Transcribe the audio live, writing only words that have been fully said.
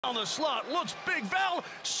On the slot, looks big, Val,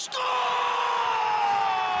 score!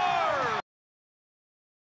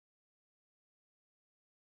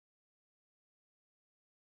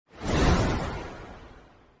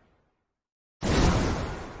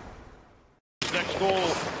 Next goal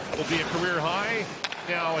will be a career high.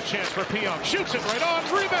 Now a chance for Pionk. Shoots it right on.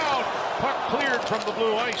 Rebound. Puck cleared from the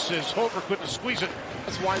blue ice as Hofer couldn't squeeze it.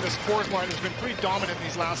 That's why this fourth line has been pretty dominant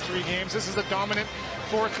these last 3 games. This is a dominant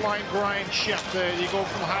fourth line grind shift. You go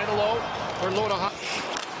from high to low or low to high.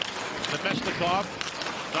 Nemesnikov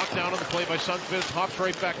knocked down on the play by Sundqvist. Hops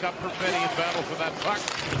right back up. Perfetti in battle for that puck.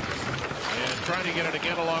 And trying to get it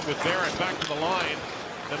again along with Barrett back to the line.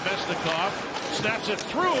 Nemesnikov snaps it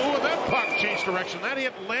through, and that puck changed direction. That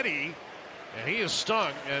hit Leddy, and he is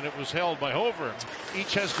stung, and it was held by Hofer.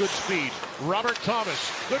 Each has good speed. Robert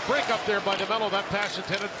Thomas, good break up there by DeMello. That pass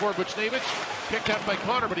intended for Buchnevich. Picked up by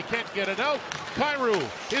Connor, but he can't get it out. Kyrou,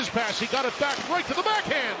 his pass, he got it back right to the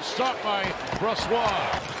backhand. Stopped by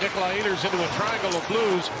Brossois. Nikolai Ehlers into a triangle of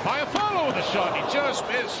Blues. By a follow with the shot, he just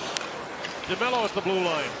missed. DeMello at the blue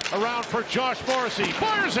line. Around for Josh Morrissey.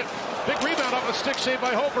 Fires it. Big rebound off a stick save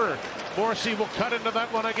by Hofer. Morrissey will cut into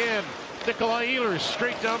that one again. Nikolai Ehlers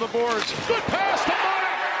straight down the boards. Good pass to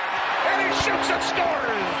Monahan. And he shoots and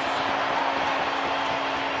scores.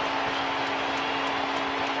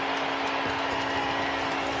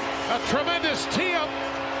 A tremendous tee-up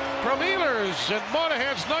from Ehlers. And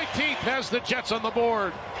Monahan's 19th has the Jets on the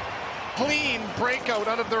board. Clean breakout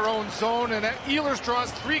out of their own zone, and Ehlers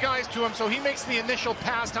draws 3 guys to him, so he makes the initial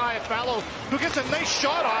pass to Iafallo, who gets a nice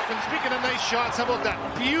shot off. And speaking of nice shots, how about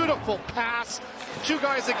that beautiful pass? 2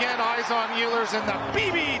 guys again, eyes on Ehlers, and the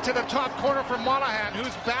BB to the top corner for Monahan,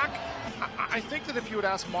 who's back. I think that if you would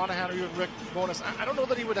ask Monahan or even Rick Bowness, I don't know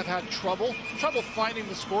that he would have had trouble finding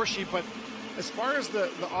the score sheet, but as far as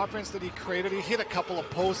the offense that he created, he hit a couple of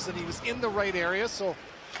posts, and he was in the right area, so...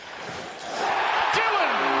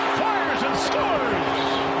 Fires and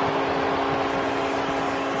scores!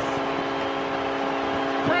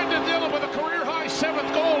 Brandon Dillon with a career-high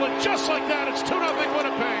 7th goal, and just like that, it's 2-0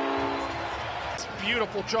 Winnipeg.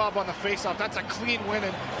 Beautiful job on the faceoff. That's a clean win,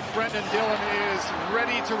 and Brendan Dillon is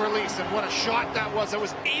ready to release. And what a shot that was. It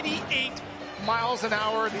was 88 miles an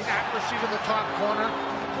hour. The accuracy to the top corner.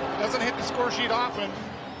 Doesn't hit the score sheet often.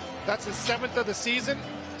 That's his 7th of the season.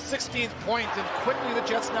 16th point, and quickly the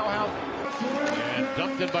Jets now have... And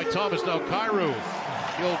dumped in by Thomas. Now Kyrou.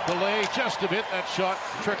 He'll delay just a bit. That shot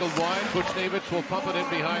trickled wide. Buchnevich will pump it in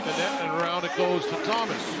behind the net, and around it goes to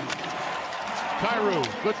Thomas. Kyrou,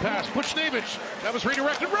 good pass. Buchnevich. That was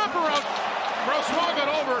redirected. Wraparound. Brossois got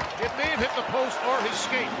over. It may have hit the post or his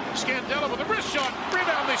skate. Scandella with a wrist shot.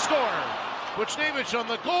 Rebound, they score. Buchnevich on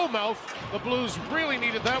the goal mouth. The Blues really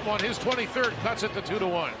needed that one. His 23rd cuts it to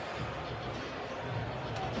 2-1.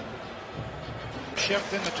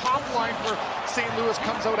 Shift in the top line for St. Louis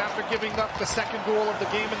comes out after giving up the 2nd goal of the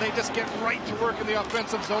game, and they just get right to work in the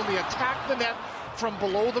offensive zone. They attack the net from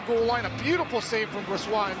below the goal line. A beautiful save from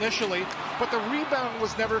Brossois initially, but the rebound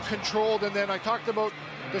was never controlled. And then I talked about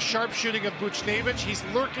the sharp shooting of Buchnevich. He's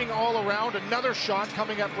lurking all around. Another shot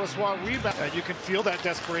coming at Brossois. Rebound. You can feel that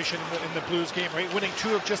desperation in the Blues game, right? Winning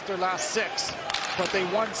 2 of just their last 6, but they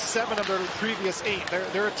won 7 of their previous 8.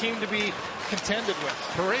 They're a team to be contended with.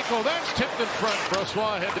 Parayko, that's tipped in front.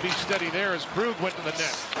 Brossois had to be steady there as Krug went to the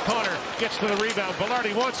net. Connor gets to the rebound.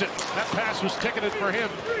 Velarde wants it. That pass was ticketed for him,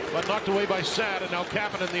 but knocked away by Sad, and now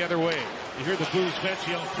Kapanen the other way. You hear the Blues bench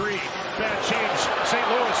yell 3. Bad change. St.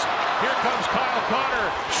 Louis. Here comes Kyle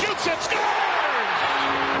Connor. Shoots it. Scores!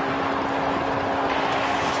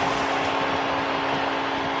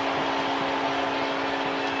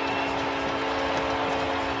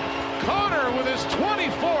 Connor with his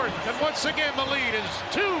 24th, and once again the lead is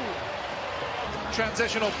 2.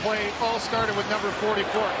 Transitional play all started with number 44.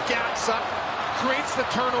 Gaps up, creates the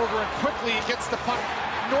turnover, and quickly gets the puck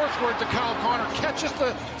northward to Kyle Connor. Catches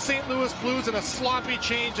the St. Louis Blues in a sloppy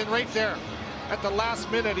change, and right there at the last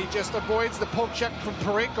minute he just avoids the poke check from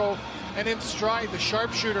Parayko, and in stride the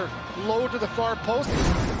sharpshooter low to the far post.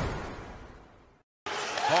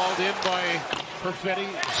 Hauled in by Perfetti,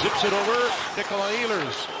 zips it over. Nikolai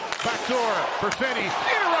Ehlers. Backdoor, Perfetti,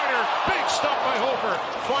 Niederreiter, big stop by Hofer.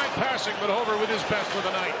 Fine passing, but Hofer with his best for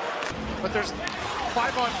the night. But there's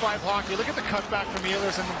 5-on-5 hockey. Look at the cutback from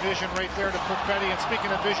Ehlers and the vision right there to Perfetti. And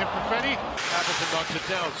speaking of vision, Perfetti. Appleton knocks it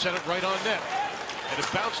down, sent it right on net. And it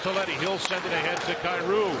bounced to Leddy. He'll send it ahead to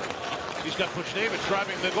Kyrou. He's got Buchnevich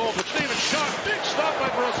driving the goal. Buchnevich shot, big stop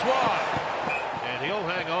by Brossois. And he'll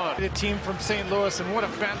hang on. The team from St. Louis, and what a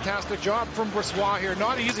fantastic job from Brossois here.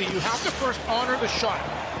 Not easy. You have to first honor the shot.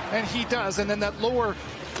 And he does, and then that lower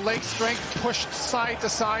leg strength pushed side to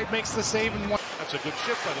side makes the save. And that's That's a good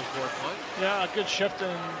shift by the fourth line. Yeah, a good shift,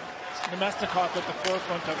 and Nemesnikov at the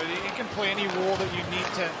forefront of it. He can play any role that you need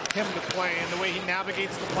him to play, and the way he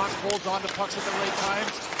navigates the puck, holds on to pucks at the right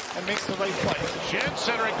times, and makes the right play. Schenn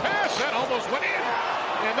centering pass, that almost went in,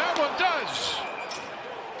 and that one does.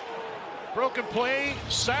 Broken play,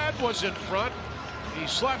 Sad was in front. He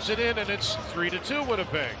slaps it in, and it's 3-2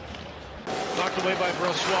 Winnipeg. Knocked away by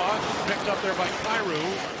Brossois, picked up there by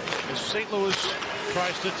Kyrou, as St. Louis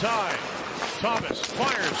tries to tie. Thomas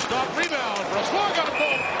fires, stop, rebound, Brossois got a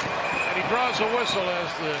bolt, and he draws a whistle as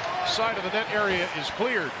the side of the net area is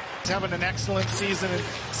cleared. He's having an excellent season in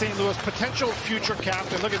St. Louis, potential future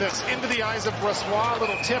captain. Look at this, into the eyes of Brossois, a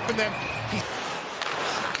little tip, and then he...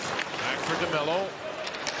 Back for DeMello,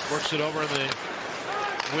 works it over in the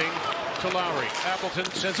wing to Lowry. Appleton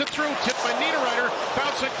sends it through, tipped by Niederreiter,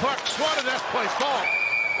 bouncing puck, swatted at play, fault.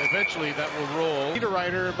 Eventually that will roll.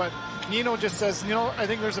 Niederreiter, but Nino just says, you know, I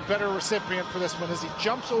think there's a better recipient for this one as he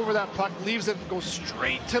jumps over that puck, leaves it, and goes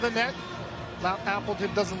straight to the net. Now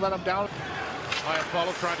Appleton doesn't let him down.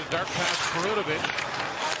 Iafallo trying to dart past Perunovic.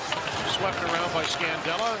 Swept around by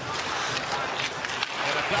Scandella.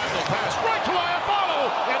 And a diagonal pass right to Iafallo,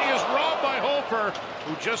 and he is robbed by Hofer,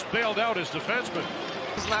 who just bailed out his defenseman.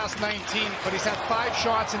 His last 19, but he's had 5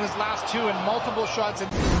 shots in his last 2 and multiple shots in...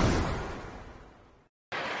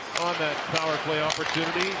 On that power play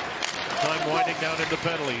opportunity, time winding down into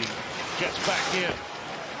penalty. Jets back in.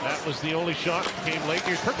 That was the only shot. Came late.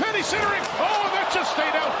 Here's Perpetti centering. Oh, that just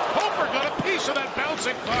stayed out. Hofer got a piece of that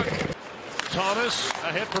bouncing puck. Thomas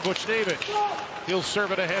ahead for Buchnevich. He'll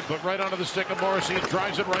serve it ahead, but right onto the stick of Morrissey and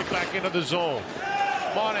drives it right back into the zone.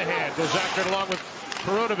 Monahan goes after it along with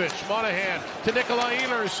Perunovic. Monahan to Nikolai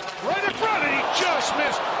Ehlers. Right in front, and he just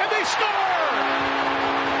missed. And they score!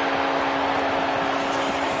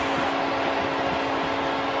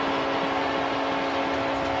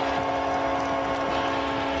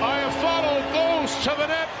 Iafallo goes to the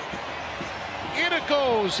net. In it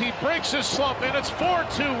goes. He breaks his slump, and it's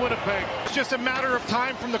 4-2 Winnipeg. It's just a matter of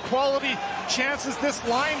time from the quality chances this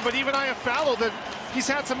line, but even Iafallo, that he's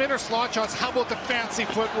had some inner slot shots. How about the fancy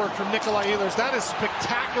footwork from Nikolai Ehlers? That is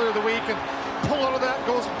spectacular, the way he can pull out of that,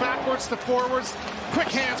 goes backwards to forwards. Quick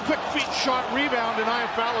hands, quick feet, shot, rebound, and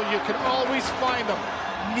Iafallo, you can always find him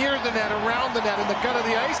near the net, around the net, in the gut of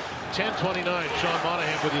the ice. 10:29, Sean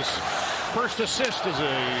Monahan with his first assist as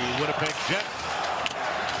a Winnipeg Jet.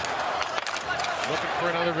 Looking for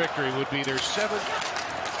another victory. Would be their 7th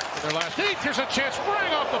in their last 8. Here's a chance,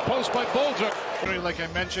 right off the post by Bolduc. Like I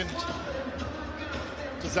mentioned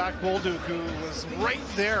to Zach Bolduc, who was right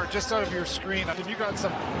there, just out of your screen. If you got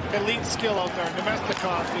some elite skill out there,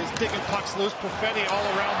 Nemesnikov is digging pucks loose, Perfetti all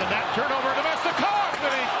around the net. Turnover, Nemesnikov,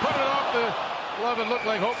 and he put it off the glove. It looked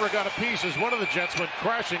like Hofer got a piece as one of the Jets went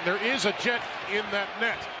crashing. There is a Jet in that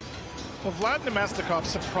net. Well, Vlad Nemesnikov,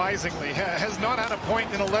 surprisingly, has not had a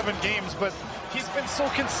point in 11 games, but he's been so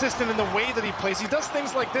consistent in the way that he plays. He does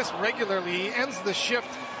things like this regularly. He ends the shift.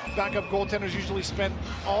 Backup goaltenders usually spend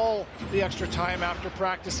all the extra time after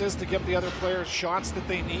practices to give the other players shots that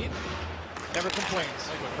they need. Never complains.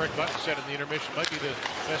 Like what Craig Button said in the intermission, might be the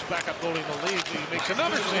best backup goalie in the league. He makes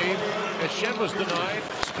another save as Schenn was denied.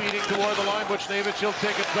 Speeding toward the line, Buchnevich, he'll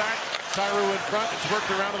take it back. Kyrou in front. It's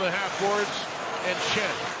worked around to the half boards. And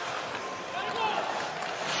Schenn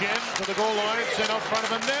to the goal line, sent out front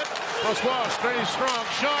of the net. Brossois, very strong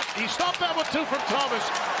shot. He stopped that one too from Thomas.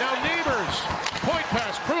 Now Neighbors, point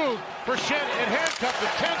pass, Krug for Schenn, and handcuffed in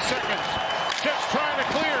 10 seconds. Just trying to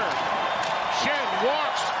clear. Schenn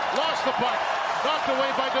walks, lost the puck, knocked away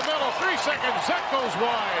by DeMello. 3 seconds, that goes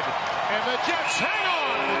wide. And the Jets hang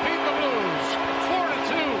on.